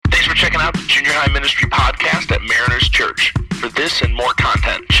checking out the Junior High Ministry Podcast at Mariners Church. For this and more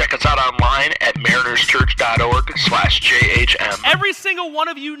content, check us out online at marinerschurch.org/JHM. Every single one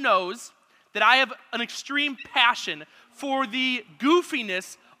of you knows that I have an extreme passion for the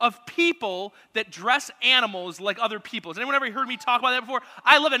goofiness of people that dress animals like other people. Has anyone ever heard me talk about that before?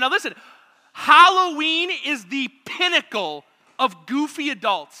 I love it. Now listen, Halloween is the pinnacle of goofy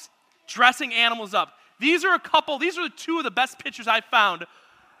adults dressing animals up. These are two of the best pictures I've found.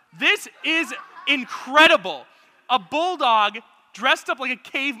 This is incredible. A bulldog dressed up like a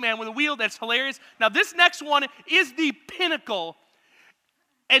caveman with a wheel, that's hilarious. Now this next one is the pinnacle.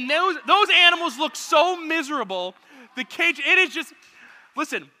 And those animals look so miserable. The cage, it is just,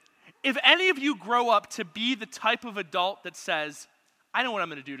 listen, if any of you grow up to be the type of adult that says, I know what I'm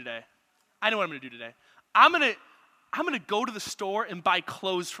going to do today. I'm going to go to the store and buy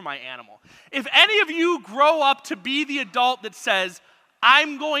clothes for my animal. If any of you grow up to be the adult that says,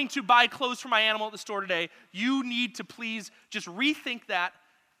 I'm going to buy clothes for my animal at the store today, you need to please just rethink that,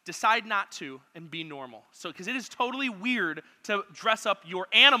 decide not to, and be normal. Because it is totally weird to dress up your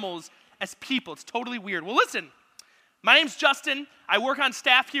animals as people. It's totally weird. Well, listen, my name's Justin. I work on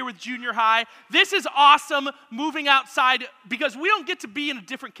staff here with Junior High. This is awesome, moving outside, because we don't get to be in a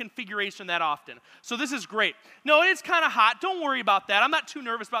different configuration that often. So this is great. No, it's kind of hot. Don't worry about that. I'm not too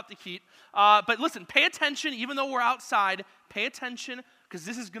nervous about the heat. But listen, pay attention. Even though we're outside, pay attention, because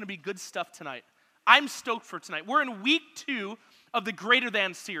this is going to be good stuff tonight. I'm stoked for tonight. We're in week 2 of the Greater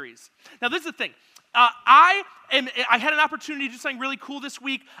Than series. Now, this is the thing. I had an opportunity to do something really cool this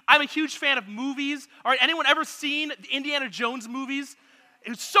week. I'm a huge fan of movies. All right, anyone ever seen the Indiana Jones movies?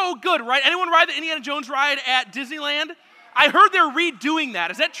 It was so good, right? Anyone ride the Indiana Jones ride at Disneyland? I heard they're redoing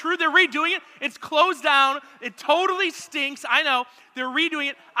that. Is that true? They're redoing it? It's closed down. It totally stinks. I know. They're redoing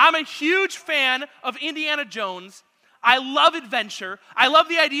it. I'm a huge fan of Indiana Jones. I love adventure. I love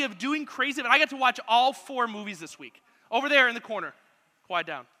the idea of doing crazy. I got to watch all 4 movies this week. Over there in the corner. Quiet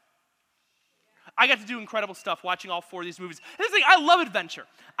down. I got to do incredible stuff watching all 4 of these movies. This thing, I love adventure.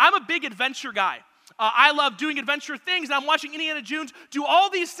 I'm a big adventure guy. I love doing adventure things, and I'm watching Indiana Jones do all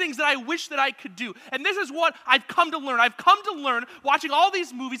these things that I wish that I could do. And this is what I've come to learn. I've come to learn, watching all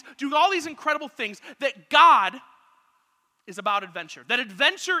these movies, doing all these incredible things, that God is about adventure. That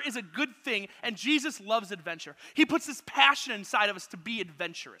adventure is a good thing, and Jesus loves adventure. He puts this passion inside of us to be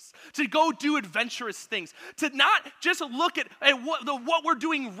adventurous, to go do adventurous things, to not just look at what we're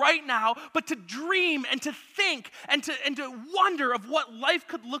doing right now, but to dream and to think and to wonder of what life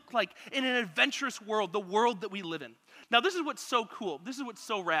could look like in an adventurous world, the world that we live in. Now, this is what's so cool. This is what's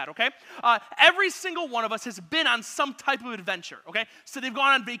so rad, okay? Every single one of us has been on some type of adventure, okay? So they've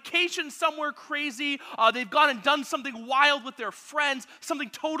gone on vacation somewhere crazy. They've gone and done something wild with their friends, something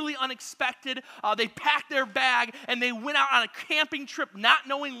totally unexpected. They packed their bag, and they went out on a camping trip not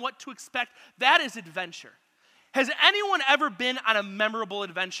knowing what to expect. That is adventure. Has anyone ever been on a memorable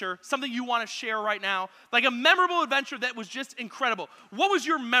adventure? Something you want to share right now? Like a memorable adventure that was just incredible. What was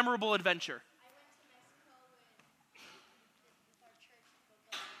your memorable adventure?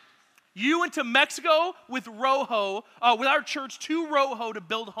 You went to Mexico with Rojo, with our church to Rojo to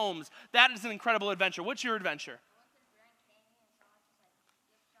build homes. That is an incredible adventure. What's your adventure?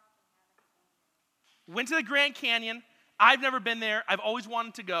 Went to the Grand Canyon. I've never been there. I've always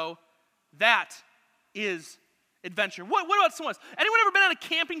wanted to go. That is adventure. What about someone else? Anyone ever been on a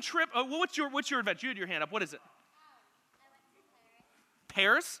camping trip? What's your adventure? You had your hand up. What is it?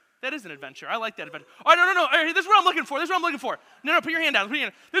 Paris? That is an adventure. I like that adventure. Oh, no. All right, this is what I'm looking for. No, put your hand down. This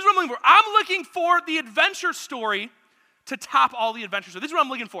is what I'm looking for. I'm looking for the adventure story to top all the adventures. So this is what I'm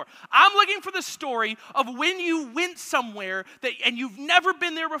looking for. I'm looking for the story of when you went somewhere and you've never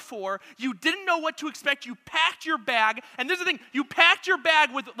been there before. You didn't know what to expect. You packed your bag. And this is the thing. You packed your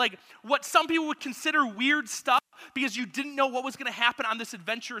bag with like what some people would consider weird stuff because you didn't know what was going to happen on this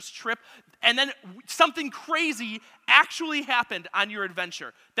adventurous trip. And then something crazy actually happened on your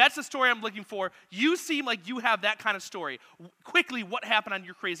adventure. That's the story I'm looking for. You seem like you have that kind of story. Quickly, what happened on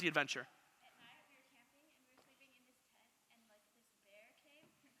your crazy adventure?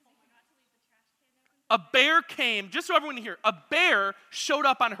 A bear came, just so everyone can hear, a bear showed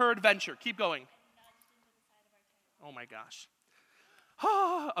up on her adventure. Keep going. Oh my gosh.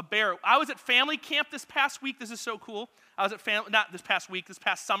 A bear. I was at family camp this past week. This is so cool. I was at not this past week, this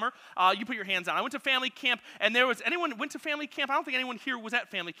past summer. You put your hands on. I went to family camp, and anyone went to family camp? I don't think anyone here was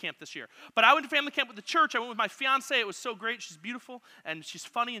at family camp this year. But I went to family camp with the church. I went with my fiance. It was so great. She's beautiful, and she's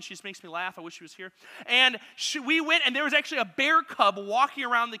funny, and she just makes me laugh. I wish she was here. And we went, and there was actually a bear cub walking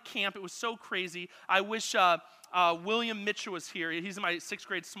around the camp. It was so crazy. I wish William Mitchell was here. He's in my 6th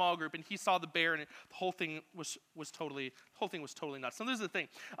grade small group, and he saw the bear, and the whole thing was totally nuts. So this is the thing.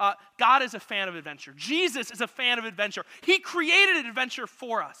 God is a fan of adventure. Jesus is a fan of adventure. He created an adventure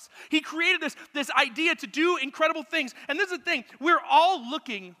for us. He created this idea to do incredible things. And this is the thing. We're all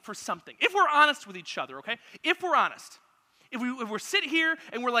looking for something. If we're honest with each other, okay? If we're honest. If we're sit here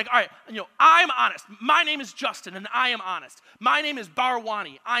and we're like, all right, I'm honest. My name is Justin, and I am honest. My name is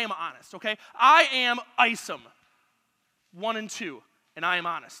Barwani. I am honest, okay? I am Isom, 1 and 2, and I am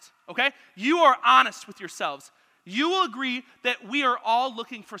honest, okay? You are honest with yourselves. You will agree that we are all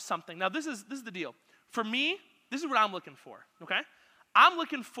looking for something. Now, this is the deal. For me, this is what I'm looking for, okay? I'm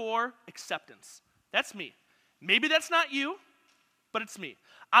looking for acceptance. That's me. Maybe that's not you, but it's me.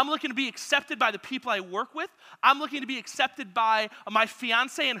 I'm looking to be accepted by the people I work with. I'm looking to be accepted by my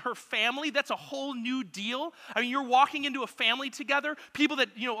fiance and her family. That's a whole new deal. I mean, you're walking into a family together, people that,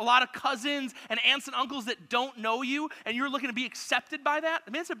 a lot of cousins and aunts and uncles that don't know you, and you're looking to be accepted by that.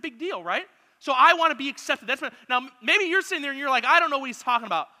 I mean, it's a big deal, right? So I want to be accepted. Now, maybe you're sitting there and you're like, I don't know what he's talking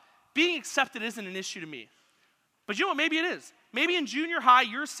about. Being accepted isn't an issue to me. But you know what? Maybe it is. Maybe in junior high,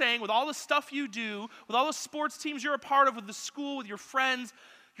 you're saying with all the stuff you do, with all the sports teams you're a part of, with the school, with your friends,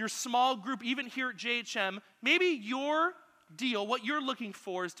 your small group, even here at JHM, maybe your deal, what you're looking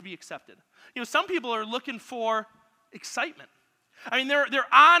for is to be accepted. Some people are looking for excitement. I mean, they're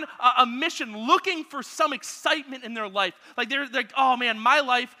on a mission looking for some excitement in their life. Like they're like, oh man, my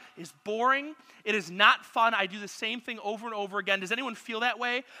life is boring. It is not fun. I do the same thing over and over again. Does anyone feel that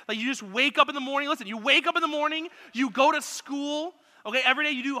way? Like you just wake up in the morning. Listen, you wake up in the morning, you go to school. Okay, every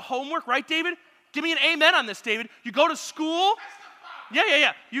day you do homework, right, David? Give me an amen on this, David. You go to school.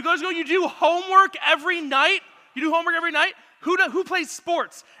 Yeah. You go to school, you do homework every night. You do homework every night. Who plays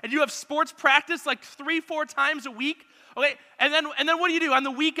sports? And you have sports practice like 3-4 times a week. Okay, and then what do you do on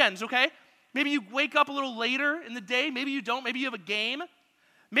the weekends, okay? Maybe you wake up a little later in the day. Maybe you don't. Maybe you have a game.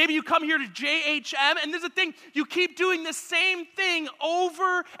 Maybe you come here to JHM, and there's a thing. You keep doing the same thing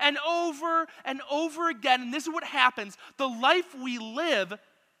over and over and over again, and this is what happens. The life we live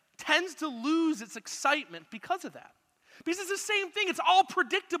tends to lose its excitement because of that. Because it's the same thing. It's all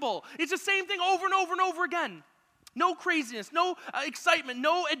predictable. It's the same thing over and over and over again. No craziness, no excitement,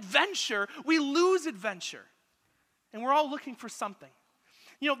 no adventure. We lose adventure. And we're all looking for something.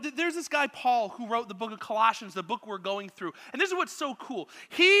 There's this guy, Paul, who wrote the book of Colossians, the book we're going through. And this is what's so cool.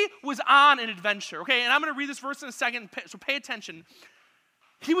 He was on an adventure, okay? And I'm going to read this verse in a second, so pay attention.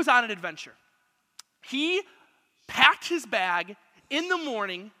 He was on an adventure. He packed his bag in the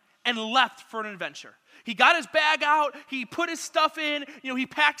morning and left for an adventure. He got his bag out, he put his stuff in, he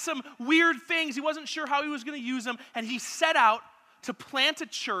packed some weird things. He wasn't sure how he was going to use them, and he set out to plant a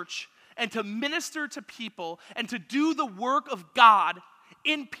church and to minister to people and to do the work of God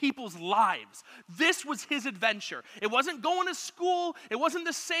in people's lives. This was his adventure. It wasn't going to school. It wasn't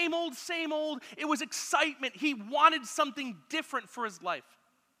the same old. It was excitement. He wanted something different for his life.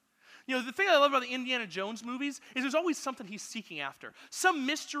 The thing I love about the Indiana Jones movies is there's always something he's seeking after. Some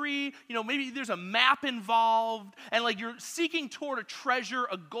mystery, maybe there's a map involved, and like you're seeking toward a treasure,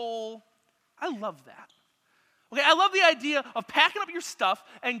 a goal. I love that. Okay, I love the idea of packing up your stuff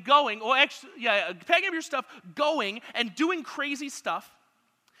and going, packing up your stuff, going and doing crazy stuff.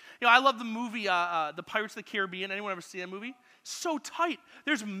 I love the movie, The Pirates of the Caribbean. Anyone ever see that movie? So tight.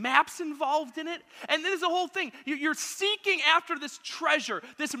 There's maps involved in it. And there's the whole thing. You're seeking after this treasure,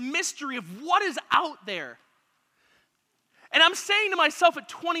 this mystery of what is out there. And I'm saying to myself at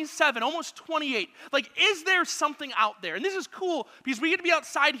 27, almost 28, like, is there something out there? And this is cool because we get to be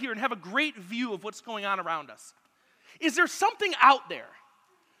outside here and have a great view of what's going on around us. Is there something out there?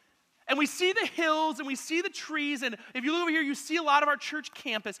 And we see the hills and we see the trees, and if you look over here, you see a lot of our church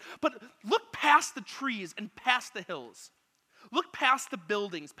campus, but look past the trees and past the hills. Look past the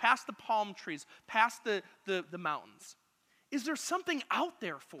buildings, past the palm trees, past the mountains. Is there something out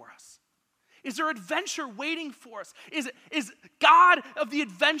there for us? Is there adventure waiting for us? Is God of the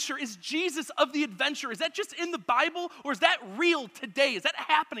adventure? Is Jesus of the adventure? Is that just in the Bible, or is that real today? Is that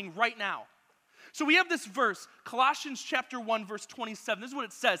happening right now? So we have this verse, Colossians chapter 1, verse 27. This is what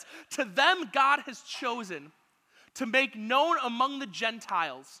it says. To them God has chosen to make known among the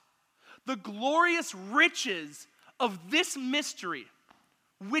Gentiles the glorious riches of this mystery,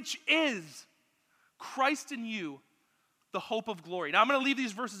 which is Christ in you, the hope of glory. Now I'm going to leave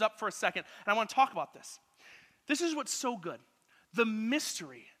these verses up for a second, and I want to talk about this. This is what's so good. The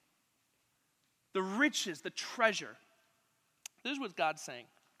mystery, the riches, the treasure. This is what God's saying.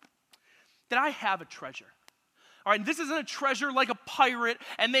 That I have a treasure. All right, and this isn't a treasure like a pirate,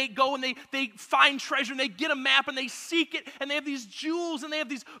 and they go and they find treasure, and they get a map, and they seek it, and they have these jewels, and they have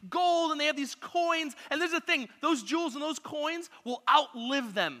these gold, and they have these coins. And there's the thing, those jewels and those coins will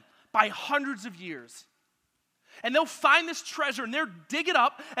outlive them by hundreds of years. And they'll find this treasure, and they'll dig it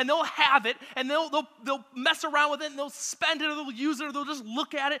up, and they'll have it, and they'll mess around with it, and they'll spend it, or they'll use it, or they'll just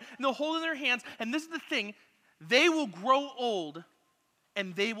look at it, and they'll hold it in their hands. And this is the thing, they will grow old,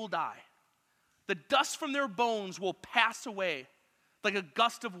 and they will die. The dust from their bones will pass away like a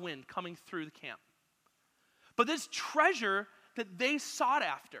gust of wind coming through the camp. But this treasure that they sought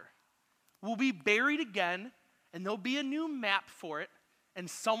after will be buried again, and there'll be a new map for it, and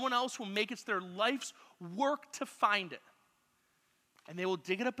someone else will make it their life's work to find it. And they will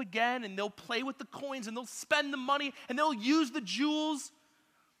dig it up again, and they'll play with the coins, and they'll spend the money, and they'll use the jewels.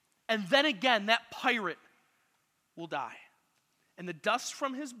 And then again, that pirate will die. And the dust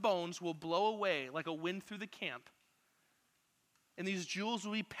from his bones will blow away like a wind through the camp. And these jewels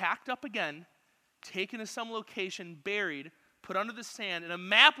will be packed up again, taken to some location, buried, put under the sand, and a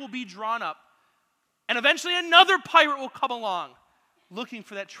map will be drawn up. And eventually another pirate will come along looking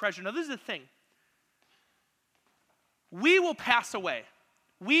for that treasure. Now, this is the thing. We will pass away.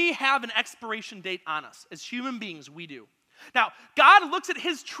 We have an expiration date on us. As human beings, we do. Now, God looks at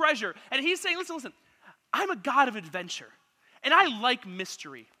his treasure, and he's saying, listen, I'm a God of adventure, and I like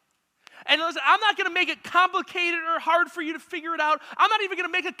mystery. And listen, I'm not going to make it complicated or hard for you to figure it out. I'm not even going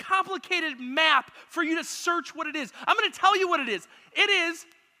to make a complicated map for you to search what it is. I'm going to tell you what it is. It is,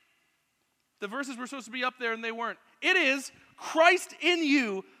 the verses were supposed to be up there, and they weren't. It is Christ in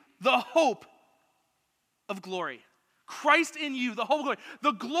you, the hope of glory. Christ in you, the hope of glory.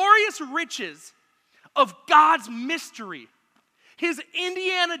 The glorious riches of God's mystery. His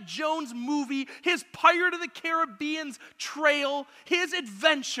Indiana Jones movie, his Pirate of the Caribbean's trail, his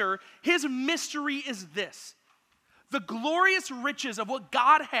adventure, his mystery is this. The glorious riches of what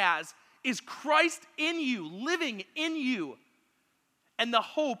God has is Christ in you, living in you, and the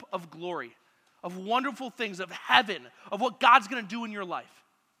hope of glory, of wonderful things, of heaven, of what God's going to do in your life.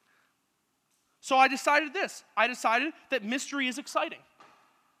 So I decided this. I decided that mystery is exciting.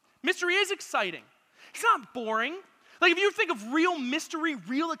 Mystery is exciting. It's not boring. Like if you think of real mystery,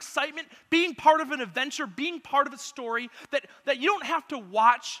 real excitement, being part of an adventure, being part of a story that you don't have to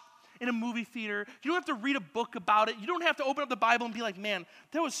watch in a movie theater, you don't have to read a book about it, you don't have to open up the Bible and be like, man,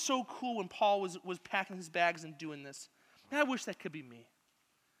 that was so cool when Paul was packing his bags and doing this. Man, I wish that could be me.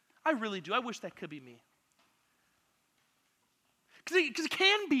 I really do. I wish that could be me. Because it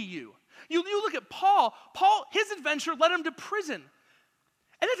can be you. You look at Paul. Paul, his adventure led him to prison.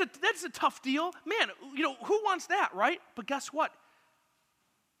 And that's a tough deal. Man, who wants that, right? But guess what?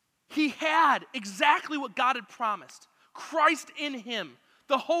 He had exactly what God had promised. Christ in him,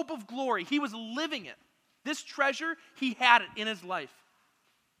 the hope of glory. He was living it. This treasure, he had it in his life.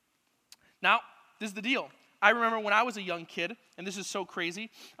 Now, this is the deal. I remember when I was a young kid, and this is so crazy.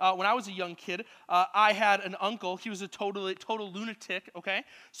 When I was a young kid, I had an uncle. He was a total lunatic, okay?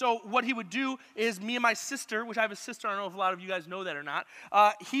 So what he would do is me and my sister, which I have a sister, I don't know if a lot of you guys know that or not,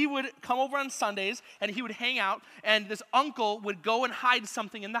 he would come over on Sundays, and he would hang out, and this uncle would go and hide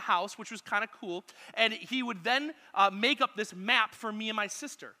something in the house, which was kind of cool, and he would then make up this map for me and my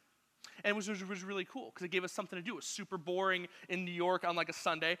sister. And it was really cool because it gave us something to do. It was super boring in New York on like a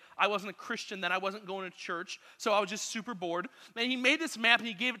Sunday. I wasn't a Christian then. I wasn't going to church. So I was just super bored. And he made this map and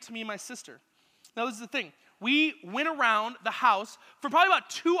he gave it to me and my sister. Now this is the thing. We went around the house for probably about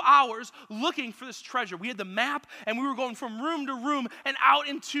 2 hours looking for this treasure. We had the map, and we were going from room to room and out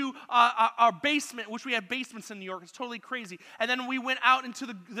into our basement, which we had basements in New York. It's totally crazy. And then we went out into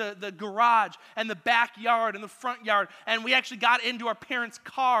the garage and the backyard and the front yard, and we actually got into our parents'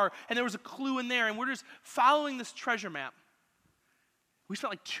 car, and there was a clue in there, and we're just following this treasure map. We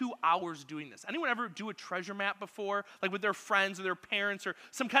spent like 2 hours doing this. Anyone ever do a treasure map before? Like with their friends or their parents or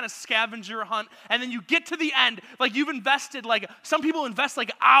some kind of scavenger hunt, and then you get to the end, like you've invested, like some people invest like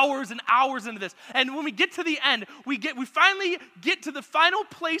hours and hours into this. And when we get to the end, we finally get to the final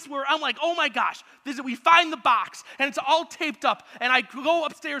place where I'm like, oh my gosh, we find the box, and it's all taped up, and I go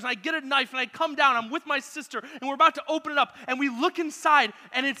upstairs, and I get a knife, and I come down, I'm with my sister, and we're about to open it up, and we look inside,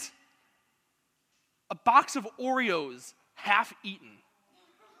 and it's a box of Oreos half eaten.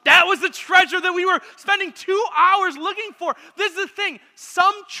 That was the treasure that we were spending 2 hours looking for. This is the thing.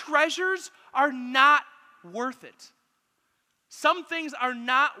 Some treasures are not worth it. Some things are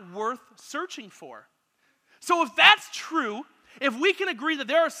not worth searching for. So if that's true, if we can agree that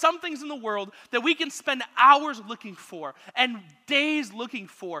there are some things in the world that we can spend hours looking for and days looking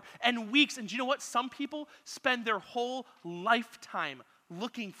for and weeks, and do you know what? Some people spend their whole lifetime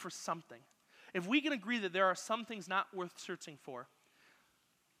looking for something. if we can agree that there are some things not worth searching for,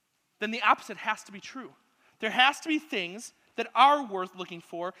 then the opposite has to be true. There has to be things that are worth looking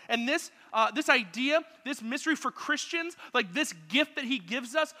for. And this idea, this mystery for Christians, like this gift that he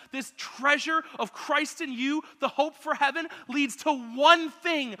gives us, this treasure of Christ in you, the hope for heaven, leads to one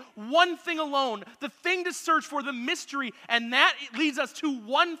thing alone, the thing to search for, the mystery, and that leads us to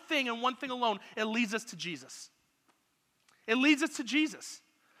one thing and one thing alone. It leads us to Jesus. It leads us to Jesus.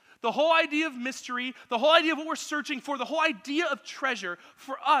 The whole idea of mystery, the whole idea of what we're searching for, the whole idea of treasure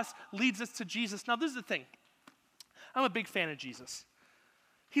for us leads us to Jesus. Now, this is the thing. I'm a big fan of Jesus.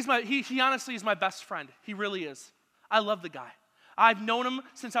 He honestly is my best friend. He really is. I love the guy. I've known him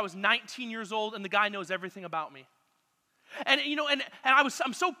since I was 19 years old, and the guy knows everything about me. And I'm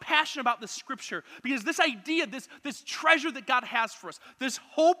so passionate about this scripture because this idea, this treasure that God has for us, this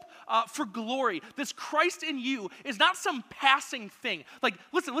hope for glory, this Christ in you is not some passing thing. Like,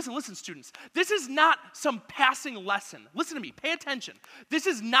 listen, students. This is not some passing lesson. Listen to me, pay attention. This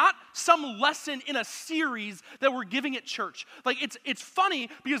is not some lesson in a series that we're giving at church. Like, it's funny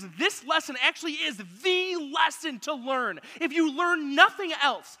because this lesson actually is the lesson to learn. If you learn nothing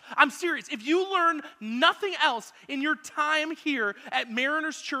else, I'm serious, if you learn nothing else in your time here at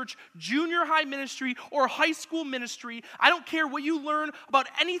Mariners Church, junior high ministry, or high school ministry, I don't care what you learn about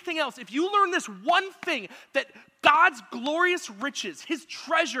anything else. If you learn this one thing, that God's glorious riches, his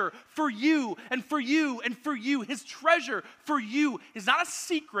treasure for you and for you and for you, his treasure for you is not a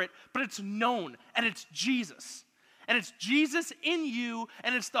secret, but it's known, and it's Jesus. And it's Jesus in you,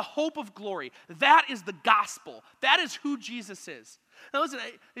 and it's the hope of glory. That is the gospel. That is who Jesus is. Now listen,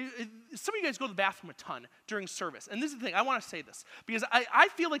 some of you guys go to the bathroom a ton during service. And this is the thing, I want to say this. Because I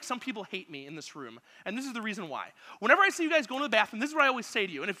feel like some people hate me in this room. And this is the reason why. Whenever I see you guys going to the bathroom, this is what I always say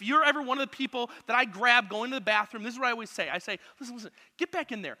to you. And if you're ever one of the people that I grab going to the bathroom, this is what I always say. I say, listen, get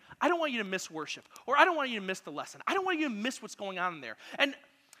back in there. I don't want you to miss worship. Or I don't want you to miss the lesson. I don't want you to miss what's going on in there. And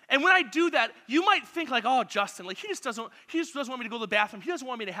when I do that, you might think like, oh, Justin, like he just doesn't want me to go to the bathroom. He doesn't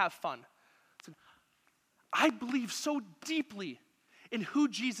want me to have fun. So, I believe so deeply in who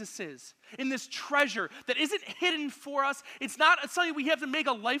Jesus is, in this treasure that isn't hidden for us. It's not something we have to make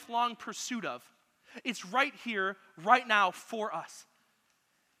a lifelong pursuit of. It's right here, right now for us.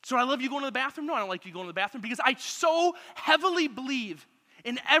 So I love you going to the bathroom? No, I don't like you going to the bathroom because I so heavily believe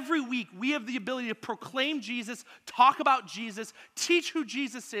in every week we have the ability to proclaim Jesus, talk about Jesus, teach who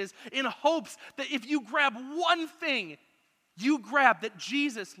Jesus is in hopes that if you grab one thing, you grab that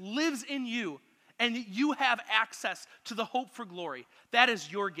Jesus lives in you and you have access to the hope for glory. That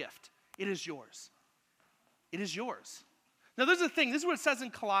is your gift. It is yours. It is yours. Now, there's a thing. This is what it says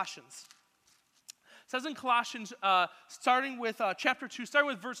in Colossians. It says in Colossians, starting with chapter 2, starting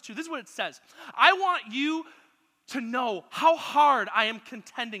with verse 2. This is what it says. I want you to know how hard I am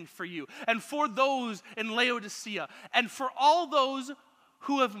contending for you and for those in Laodicea and for all those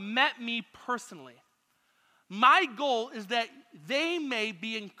who have met me personally. My goal is that they may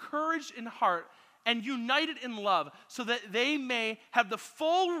be encouraged in heart and united in love, so that they may have the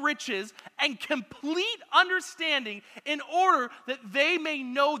full riches and complete understanding in order that they may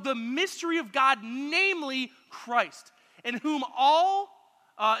know the mystery of God, namely Christ, in whom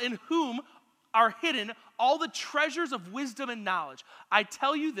are hidden all the treasures of wisdom and knowledge. I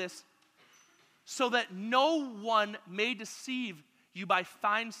tell you this so that no one may deceive you by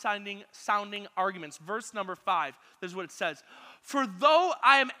fine-sounding arguments. Verse number 5, this is what it says. For though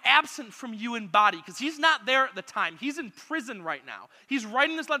I am absent from you in body, because he's not there at the time. He's in prison right now. He's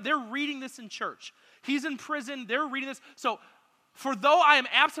writing this letter. They're reading this in church. He's in prison. They're reading this. So, for though I am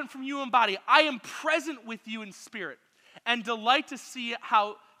absent from you in body, I am present with you in spirit and delight to see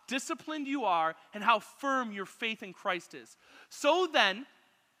how disciplined you are and how firm your faith in Christ is. So then,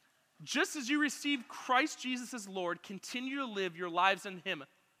 just as you received Christ Jesus as Lord, continue to live your lives in him.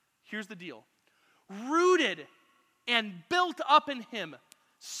 Here's the deal. Rooted and built up in him,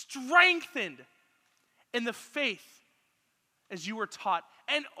 strengthened in the faith as you were taught,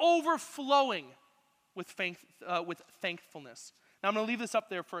 and overflowing with thankfulness. Now I'm going to leave this up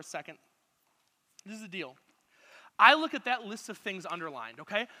there for a second. This is the deal. I look at that list of things underlined,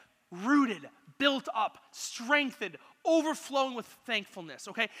 okay? Rooted, built up, strengthened, overflowing with thankfulness,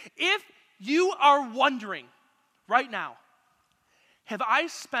 okay? If you are wondering right now, have I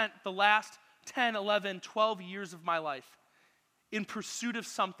spent the last 10, 11, 12 years of my life in pursuit of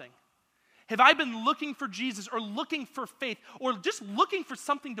something? Have I been looking for Jesus or looking for faith or just looking for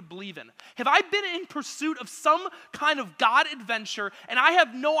something to believe in? Have I been in pursuit of some kind of God adventure and I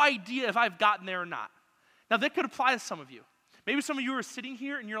have no idea if I've gotten there or not? Now, that could apply to some of you. Maybe some of you are sitting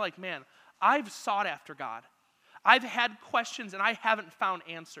here and you're like, man, I've sought after God. I've had questions and I haven't found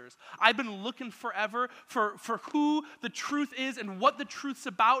answers. I've been looking forever for who the truth is and what the truth's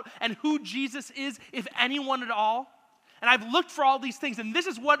about and who Jesus is, if anyone at all. And I've looked for all these things, and this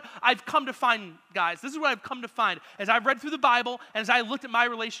is what I've come to find, guys. This is what I've come to find as I've read through the Bible and as I looked at my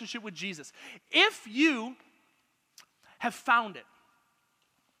relationship with Jesus. If you have found it,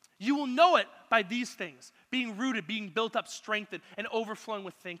 you will know it by these things: being rooted, being built up, strengthened, and overflowing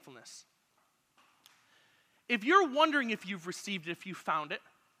with thankfulness. If you're wondering if you've received it, if you found it,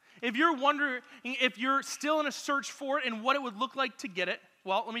 if you're wondering if you're still in a search for it and what it would look like to get it,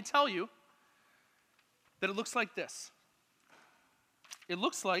 well, let me tell you that it looks like this. It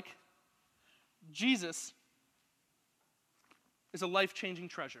looks like Jesus is a life-changing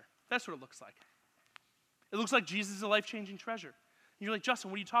treasure. That's what it looks like. It looks like Jesus is a life-changing treasure. And you're like, Justin,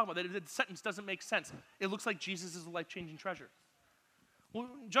 what are you talking about? That sentence doesn't make sense. It looks like Jesus is a life-changing treasure. Well,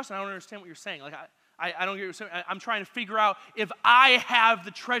 Justin, I don't understand what you're saying. Like, I don't get what you're saying. I'm trying to figure out if I have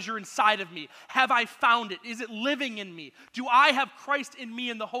the treasure inside of me. Have I found it? Is it living in me? Do I have Christ in me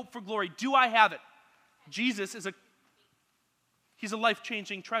and the hope for glory? Do I have it? Jesus is he's a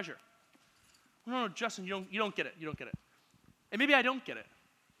life-changing treasure. No, Justin, you don't get it. You don't get it. And maybe I don't get it.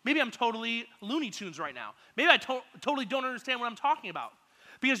 Maybe I'm totally Looney Tunes right now. Maybe I totally don't understand what I'm talking about.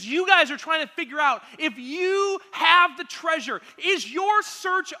 Because you guys are trying to figure out if you have the treasure. Is your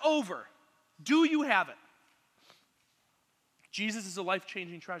search over? Do you have it? Jesus is a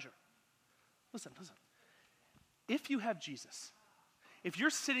life-changing treasure. Listen. If you have Jesus, if you're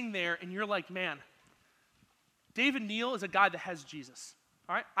sitting there and you're like, man, David Neal is a guy that has Jesus.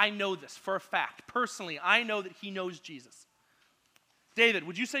 All right? I know this for a fact. Personally, I know that he knows Jesus. David,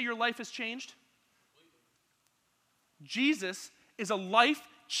 would you say your life has changed? Jesus is a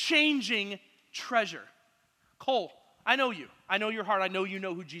life-changing treasure. Cole, I know you. I know your heart. I know you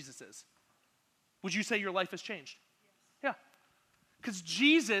know who Jesus is. Would you say your life has changed? Yeah. Because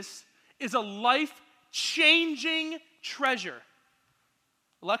Jesus is a life-changing treasure.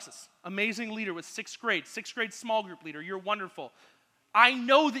 Alexis, amazing leader with sixth grade small group leader. You're wonderful. I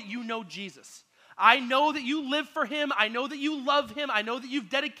know that you know Jesus. I know that you live for him. I know that you love him. I know that you've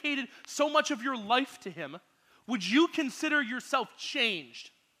dedicated so much of your life to him. Would you consider yourself changed?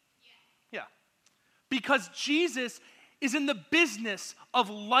 Yeah. Because Jesus is in the business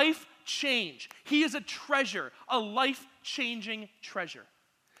of life change. He is a treasure, a life-changing treasure.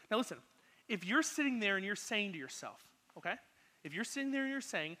 Now listen, if you're sitting there and you're saying to yourself, okay, if you're sitting there and you're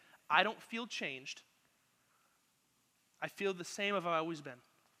saying, I don't feel changed, I feel the same as I've always been.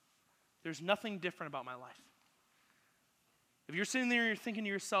 There's nothing different about my life. If you're sitting there and you're thinking to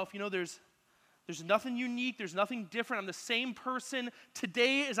yourself, you know, there's nothing unique, there's nothing different. I'm the same person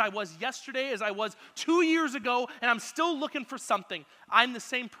today as I was yesterday, as I was 2 years ago, and I'm still looking for something. I'm the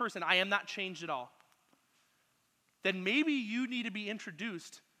same person. I am not changed at all. Then maybe you need to be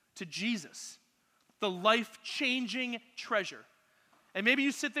introduced to Jesus, the life-changing treasure. And maybe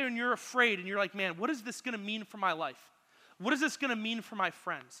you sit there and you're afraid and you're like, man, what is this going to mean for my life? What is this going to mean for my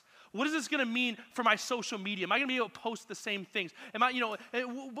friends? What is this going to mean for my social media? Am I going to be able to post the same things? I don't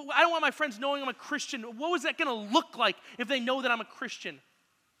want my friends knowing I'm a Christian. What was that going to look like if they know that I'm a Christian?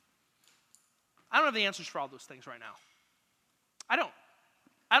 I don't have the answers for all those things right now. I don't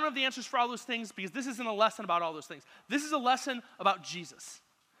have the answers for all those things because this isn't a lesson about all those things. This is a lesson about Jesus.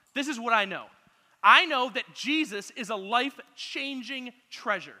 This is what I know. I know that Jesus is a life-changing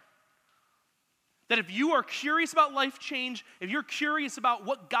treasure. That if you are curious about life change, if you're curious about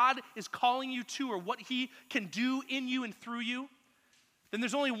what God is calling you to or what he can do in you and through you, then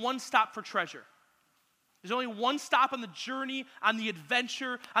there's only one stop for treasure. There's only one stop on the journey, on the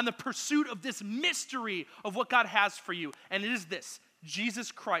adventure, on the pursuit of this mystery of what God has for you. And it is this: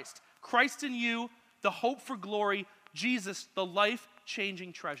 Jesus Christ. Christ in you, the hope for glory. Jesus, the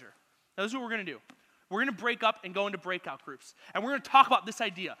life-changing treasure. Now, this is what we're going to do. We're going to break up and go into breakout groups. And we're going to talk about this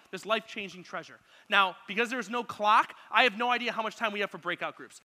idea, this life-changing treasure. Now, because there's no clock, I have no idea how much time we have for breakout groups.